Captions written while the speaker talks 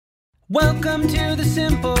Welcome to the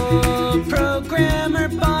Simple Programmer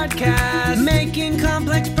Podcast, making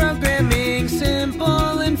complex programming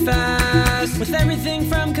simple and fast, with everything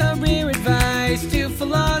from career advice to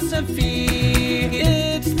philosophy.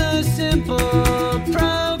 It's the Simple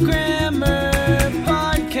Programmer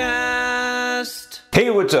Podcast. Hey,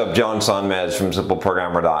 what's up? John Sonmez from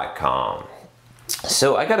SimpleProgrammer.com.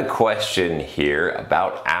 So I got a question here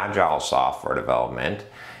about agile software development.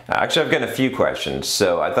 Actually, I've got a few questions,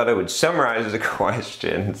 so I thought I would summarize the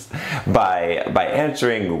questions by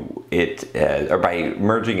answering it, or by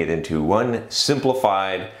merging it into one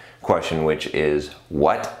simplified question, which is,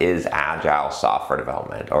 what is agile software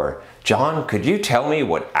development? Or, John, could you tell me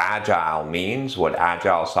what agile means, what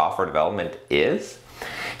agile software development is?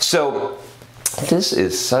 So, this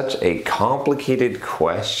is such a complicated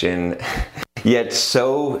question, yet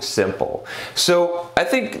so simple. So I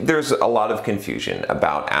think there's a lot of confusion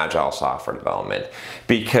about agile software development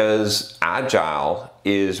because agile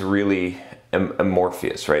is really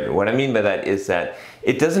amorphous, right? What I mean by that is that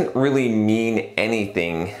it doesn't really mean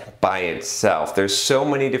anything by itself. There's so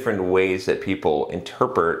many different ways that people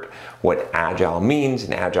interpret what agile means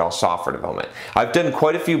in agile software development. I've done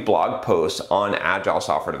quite a few blog posts on agile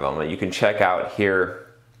software development. You can check out here.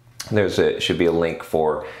 Should be a link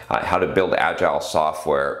for how to build agile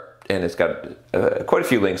software, and it's got quite a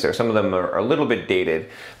few links there. Some of them are a little bit dated,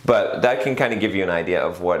 but that can kind of give you an idea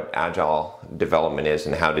of what agile development is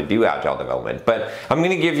and how to do agile development. But I'm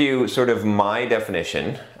going to give you sort of my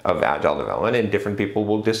definition of agile development, and different people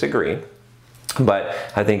will disagree. But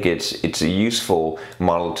I think it's a useful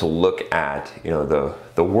model to look at,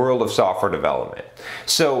 the world of software development.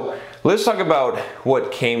 So let's talk about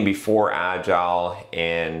what came before agile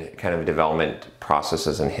and kind of development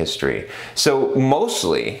processes and history. So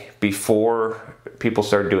mostly before people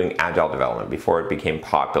started doing agile development, before it became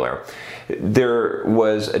popular, there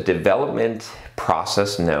was a development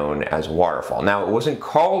process known as waterfall. Now, it wasn't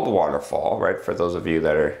called waterfall, right? For those of you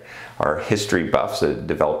that are history buffs,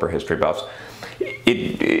 developer history buffs,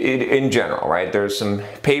 in general, right? There's some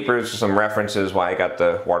papers, some references why I got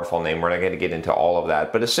the waterfall name. We're not going to get into all of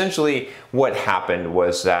that, but essentially what happened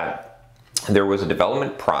was that there was a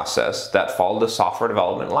development process that followed the software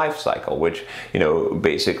development life cycle, which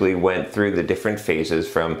basically went through the different phases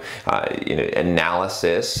from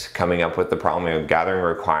analysis, coming up with the problem, gathering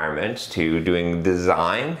requirements, to doing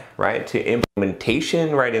design, right, to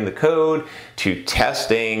implementation, writing the code, to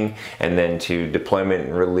testing, and then to deployment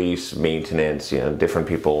and release, maintenance. Different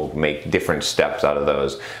people make different steps out of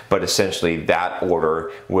those, but essentially that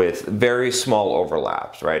order with very small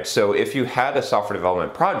overlaps, right? So if you had a software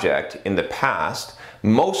development project in the past,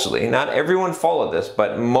 mostly, not everyone followed this,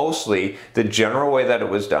 but mostly the general way that it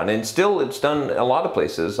was done, and still it's done a lot of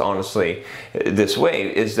places, honestly, this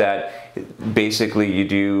way, is that basically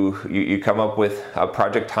you come up with a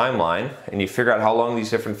project timeline and you figure out how long these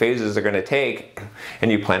different phases are going to take,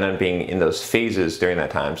 and you plan on being in those phases during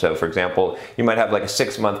that time. So for example, you might have like a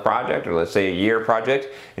 6-month project, or let's say a year project,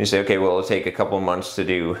 and you say, okay, well, it'll take a couple of months to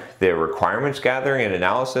do the requirements gathering and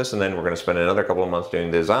analysis, and then we're going to spend another couple of months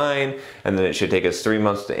doing design, and then it should take us 3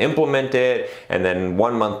 months to implement it, and then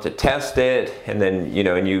 1 month to test it, and then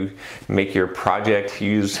and you make your project,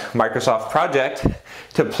 use Microsoft Project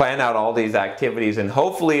to plan out all these activities, and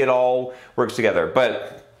hopefully it all works together.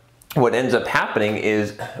 But what ends up happening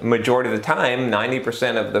is, majority of the time,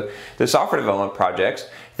 90% of the software development projects,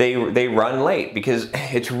 they run late, because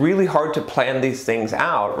it's really hard to plan these things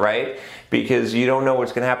out, right? Because you don't know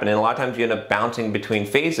what's going to happen, and a lot of times you end up bouncing between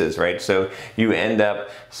phases, right? So you end up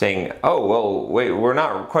saying, oh, well, wait, we're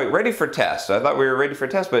not quite ready for test. I thought we were ready for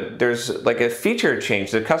test, but there's like a feature change.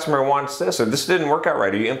 The customer wants this, or this didn't work out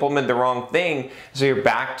right, or you implement the wrong thing. So you're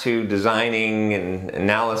back to designing and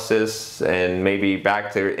analysis, and maybe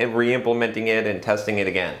back to re-implementing it and testing it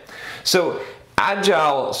again. So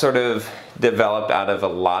Agile sort of developed out of a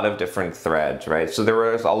lot of different threads, right? So there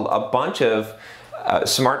was a bunch of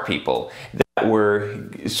smart people that were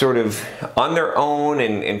sort of on their own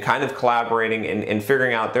and kind of collaborating and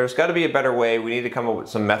figuring out there's got to be a better way. We need to come up with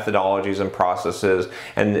some methodologies and processes,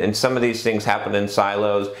 and some of these things happen in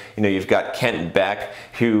silos. You've got Kent Beck,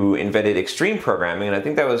 who invented extreme programming, and I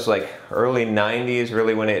think that was like early 90s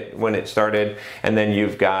really when it started. And then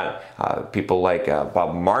you've got people like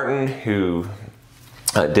Bob Martin, who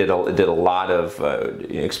did a lot of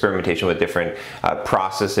experimentation with different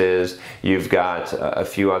processes. You've got a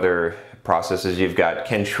few other processes. You've got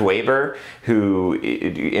Ken Schwaber, who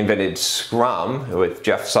invented Scrum with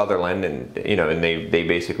Jeff Sutherland, and they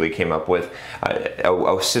basically came up with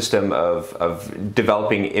a system of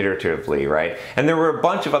developing iteratively, right? And there were a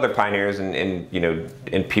bunch of other pioneers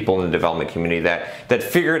and people in the development community that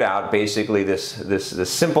figured out basically this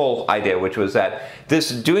simple idea, which was that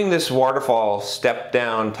doing this waterfall step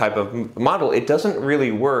down type of model, it doesn't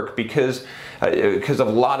really work because of a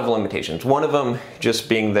lot of limitations. One of them just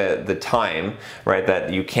being the time, right?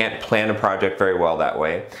 That you can't plan a project very well that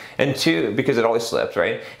way. And two, because it always slips,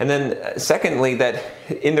 right? And then secondly, that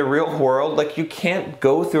in the real world, like, you can't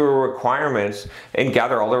go through requirements and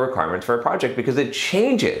gather all the requirements for a project because it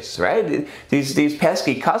changes, right? These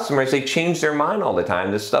pesky customers, they change their mind all the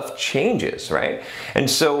time. This stuff changes, right? And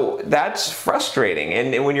so that's frustrating.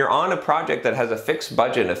 And when you're on a project that has a fixed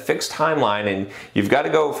budget and a fixed timeline, and you've got to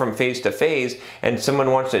go from phase to phase, and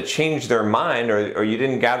someone wants to change their mind, or you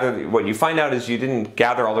didn't gather, what you find out is you didn't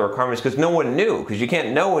gather all the requirements because no one knew, because you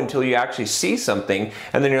can't know until you actually see something,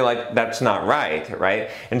 and then you're like, that's not right?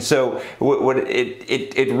 And so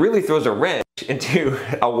it really throws a wrench into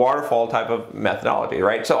a waterfall type of methodology,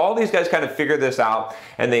 right? So all these guys kind of figured this out,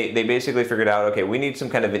 and they basically figured out, okay, we need some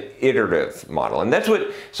kind of an iterative model. And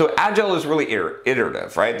so Agile is really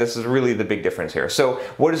iterative, right? This is really the big difference here. So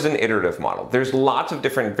what is an iterative model? There's lots of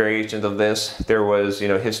different variations of this. There was,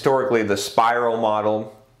 historically the spiral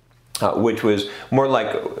model, which was more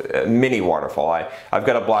like a mini waterfall. I've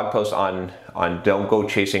got a blog post on don't go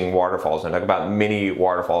chasing waterfalls, and talk about mini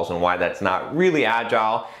waterfalls and why that's not really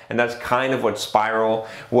agile. And that's kind of what spiral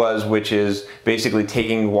was, which is basically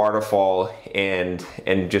taking waterfall and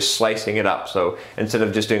just slicing it up. So instead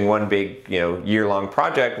of just doing one big year-long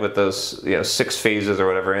project with those 6 phases or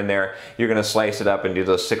whatever in there, you're going to slice it up and do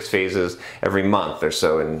those 6 phases every month or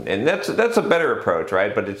so. And that's a better approach,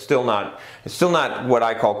 right? But it's still not what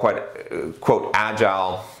I call quote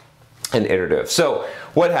agile and iterative. So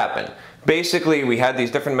what happened? Basically, we had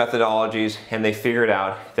these different methodologies, and they figured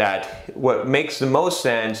out that what makes the most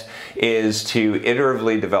sense is to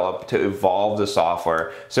iteratively develop, to evolve the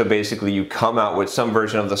software. So basically, you come out with some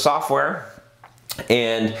version of the software,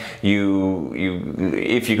 and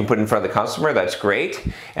if you can put it in front of the customer, that's great.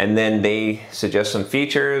 And then they suggest some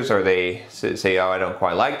features, or they say, oh, I don't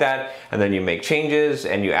quite like that. And then you make changes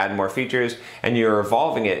and you add more features, and you're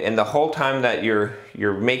evolving it. And the whole time that you're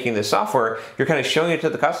making the software, you're kind of showing it to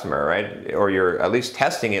the customer, right? Or you're at least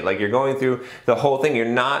testing it. Like, you're going through the whole thing. You're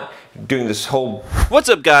not doing this whole... What's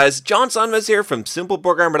up, guys? John Sonmez here from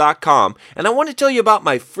SimpleProgrammer.com, and I want to tell you about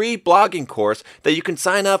my free blogging course that you can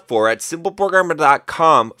sign up for at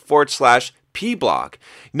SimpleProgrammer.com/pblog.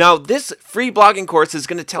 Now, this free blogging course is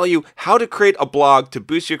going to tell you how to create a blog to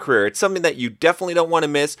boost your career. It's something that you definitely don't want to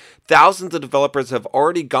miss. Thousands of developers have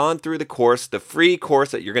already gone through the course, the free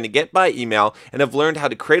course that you're going to get by email, and have learned how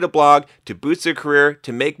to create a blog to boost their career,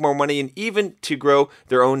 to make more money, and even to grow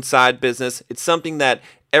their own side business. It's something that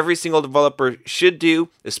every single developer should do,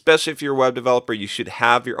 especially if you're a web developer. You should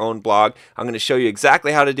have your own blog. I'm going to show you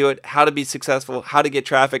exactly how to do it, how to be successful, how to get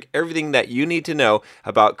traffic, everything that you need to know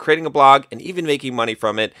about creating a blog and even making money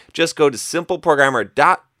from it. Just go to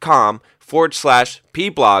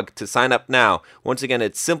simpleprogrammer.com/pblog to sign up now. Once again,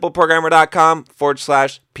 it's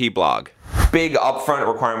simpleprogrammer.com/pblog. Big upfront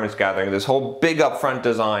requirements gathering, this whole big upfront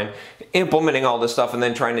design, implementing all this stuff, and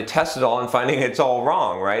then trying to test it all and finding it's all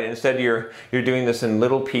wrong, right? Instead, you're doing this in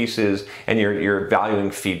little pieces, and you're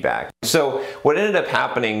valuing feedback. So what ended up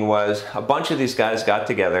happening was a bunch of these guys got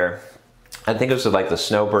together. I think it was like the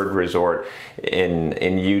Snowbird Resort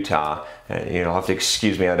in Utah. You'll have to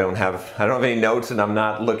excuse me. I don't have any notes, and I'm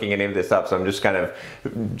not looking any of this up, so I'm just kind of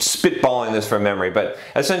spitballing this from memory. But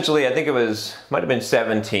essentially, I think might have been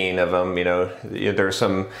 17 of them. There's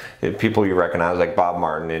some people you recognize, like Bob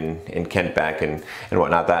Martin and Kent Beck and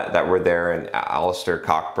whatnot, that were there, and Alistair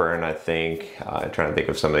Cockburn, I think. I'm trying to think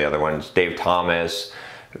of some of the other ones. Dave Thomas.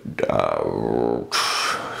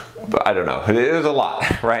 I don't know. It was a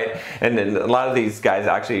lot, right? And then a lot of these guys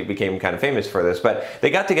actually became kind of famous for this, but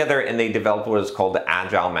they got together and they developed what is called the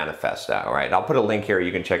Agile Manifesto, right? I'll put a link here.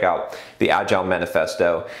 You can check out the Agile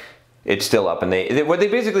Manifesto. It's still up, and what they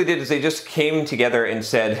basically did is they just came together and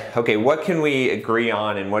said, okay, what can we agree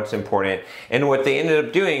on and what's important? And what they ended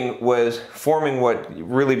up doing was forming what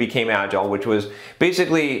really became Agile, which was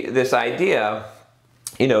basically this idea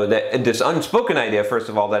this unspoken idea, first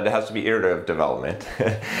of all, that it has to be iterative development.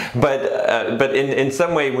 but in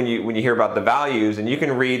some way, when you hear about the values, and you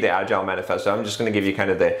can read the Agile Manifesto, I'm just going to give you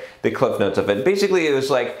kind of the cliff notes of it. Basically, it was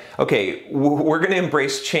like, okay, we're going to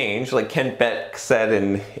embrace change, like Kent Beck said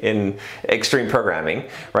in Extreme Programming,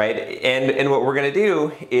 right? And what we're going to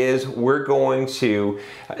do is we're going to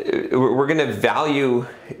value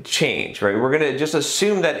change, right? We're going to just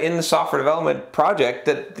assume that in the software development project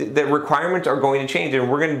that the requirements are going to change, and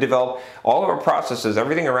we're going to develop all of our processes,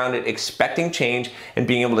 everything around it, expecting change and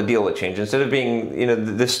being able to deal with change, instead of being,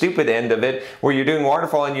 the stupid end of it where you're doing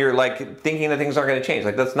waterfall and you're like thinking that things aren't going to change.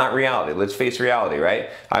 Like, that's not reality. Let's face reality, right?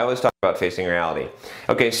 I always talk about facing reality.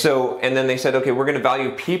 Okay, so, and then they said, okay, we're going to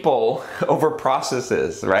value people over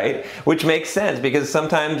processes, right? Which makes sense, because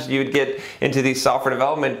sometimes you'd get into these software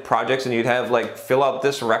development projects and you'd have like fill out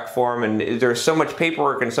this rec form, and there's so much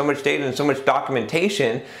paperwork and so much data and so much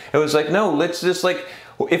documentation. It was like, no, let's just like,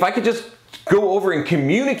 if I could just go over and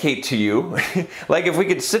communicate to you, like if we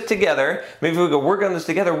could sit together, maybe we could work on this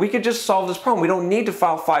together, we could just solve this problem. We don't need to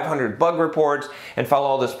file 500 bug reports and file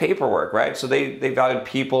all this paperwork, right? So they valued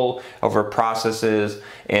people over processes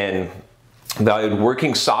and valued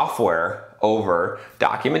working software over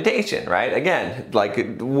documentation, right? Again,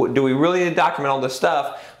 like, do we really need to document all this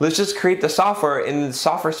stuff? Let's just create the software, and the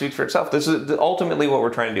software speaks for itself. This is ultimately what we're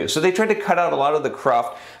trying to do. So they tried to cut out a lot of the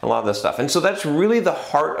cruft, a lot of this stuff. And so that's really the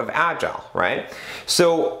heart of Agile, right?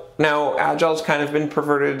 So now Agile's kind of been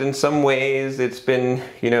perverted in some ways. It's been,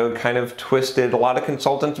 kind of twisted. A lot of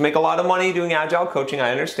consultants make a lot of money doing Agile coaching. I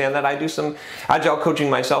understand that. I do some Agile coaching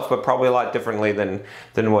myself, but probably a lot differently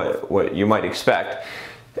than what you might expect.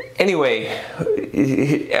 Anyway,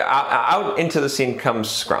 out into the scene comes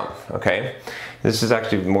Scrum, okay? This is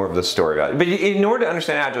actually more of the story of Agile. But in order to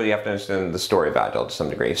understand Agile, you have to understand the story of Agile to some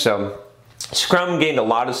degree. So Scrum gained a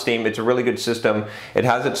lot of steam. It's a really good system. It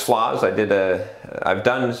has its flaws. I've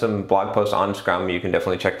done some blog posts on Scrum. You can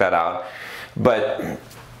definitely check that out. But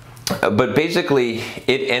basically,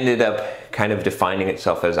 it ended up kind of defining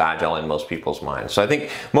itself as Agile in most people's minds. So I think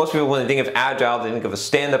most people, when they think of Agile, they think of a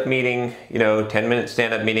stand-up meeting, 10-minute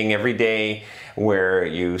stand-up meeting every day, where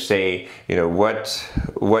you say,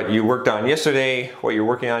 what you worked on yesterday, what you're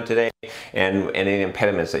working on today, and any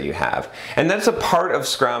impediments that you have. And that's a part of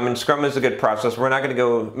Scrum, and Scrum is a good process. We're not going to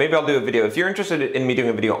go, maybe I'll do a video. If you're interested in me doing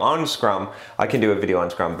a video on Scrum, I can do a video on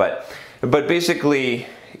Scrum. But basically,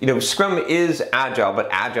 Scrum is Agile, but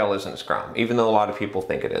Agile isn't Scrum, even though a lot of people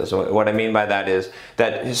think it is. What I mean by that is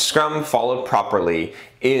that Scrum, followed properly,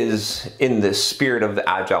 is in the spirit of the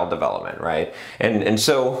Agile development, right? And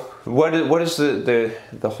so what is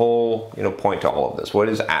the whole point to all of this? What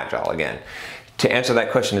is Agile again? To answer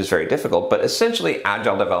that question is very difficult, but essentially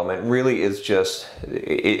Agile development really is just,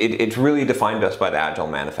 it's really defined best by the Agile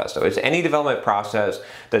Manifesto. It's any development process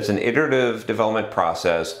that's an iterative development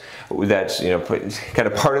process that's kind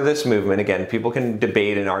of part of this movement. Again, people can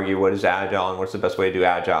debate and argue what is Agile and what's the best way to do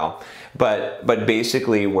Agile, but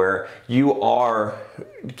basically where you are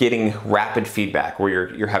getting rapid feedback,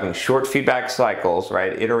 where you're having short feedback cycles,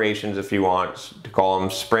 right? Iterations, if you want to call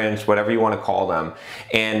them, sprints, whatever you want to call them,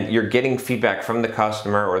 and you're getting feedback from the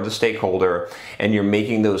customer or the stakeholder, and you're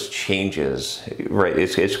making those changes, right,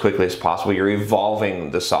 as quickly as possible. You're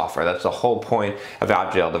evolving the software. That's the whole point of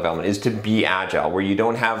Agile development, is to be Agile, where you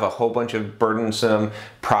don't have a whole bunch of burdensome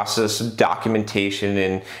process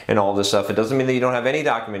documentation and all this stuff. It doesn't mean that you don't have any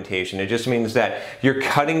documentation. It just means that you're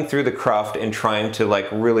cutting through the cruft and trying to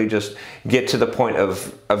really just get to the point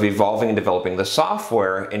of evolving and developing the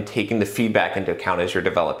software and taking the feedback into account as you're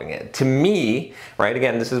developing it. To me, right,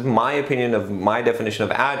 again, this is my opinion of my definition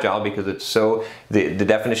of Agile, because it's so, the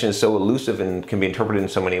definition is so elusive and can be interpreted in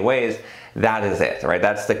so many ways. That is it, right?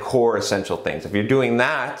 That's the core essential things. If you're doing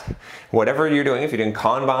that, whatever you're doing, if you're doing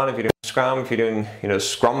Kanban, if you're doing Scrum, if you're doing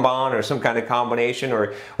Scrumban or some kind of combination,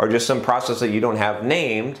 or just some process that you don't have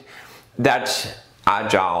named, that's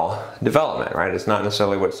Agile development, right? It's not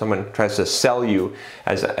necessarily what someone tries to sell you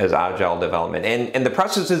as Agile development. And the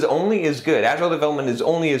process is only as good, Agile development is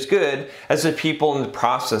only as good as the people and the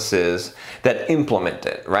processes that implement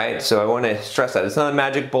it, right? So I want to stress that. It's not a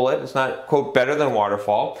magic bullet. It's not, quote, better than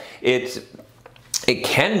waterfall. It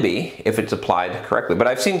can be if it's applied correctly, but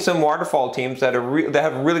I've seen some waterfall teams that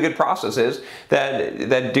have really good processes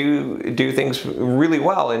that do things really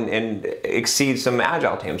well and exceed some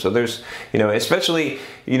Agile teams. So there's, especially,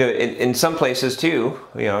 in some places too,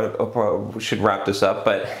 we should wrap this up,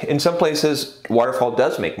 but in some places waterfall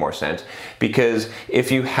does make more sense, because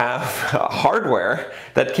if you have hardware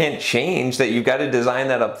that can't change, that you've got to design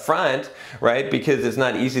that up front, right? Because it's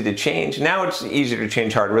not easy to change. Now it's easier to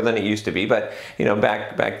change hardware than it used to be, but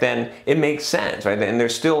back then it makes sense, right? And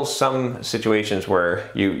there's still some situations where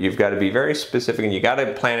you've got to be very specific, and you got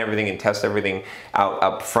to plan everything and test everything out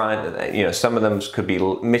up front. Some of them could be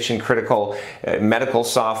mission critical medical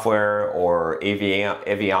software or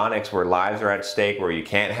avionics, where lives are at stake, where you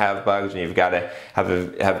can't have bugs, and you've got to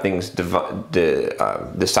have things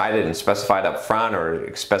decided and specified up front, or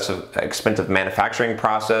expensive manufacturing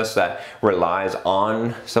process that relies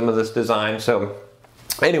on some of this design. So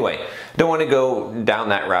anyway, don't want to go down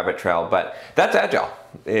that rabbit trail, but that's Agile.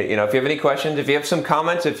 If you have any questions, if you have some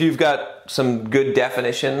comments, if you've got some good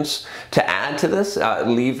definitions to add to this,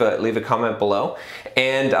 leave a comment below.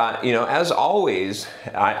 And as always,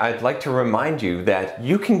 I'd like to remind you that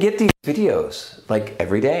you can get these videos like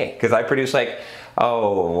every day, because I produce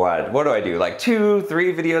what do I do? Like 2-3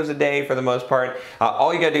 videos a day for the most part.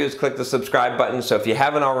 All you gotta do is click the subscribe button. So if you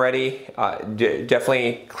haven't already,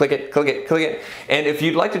 definitely click it. And if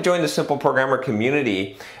you'd like to join the Simple Programmer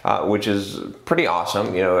community, which is pretty awesome,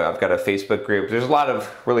 I've got a Facebook group. There's a lot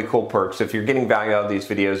of really cool perks. If you're getting value out of these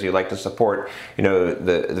videos, you'd like to support, the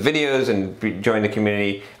videos and join the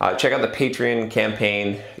community, check out the Patreon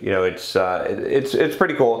campaign. It's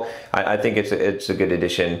pretty cool. I think it's a good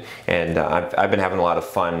addition, and I've been having a lot of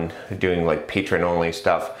fun doing like patron only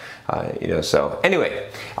stuff, so anyway,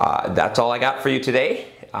 that's all I got for you today.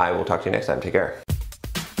 I will talk to you next time. Take care.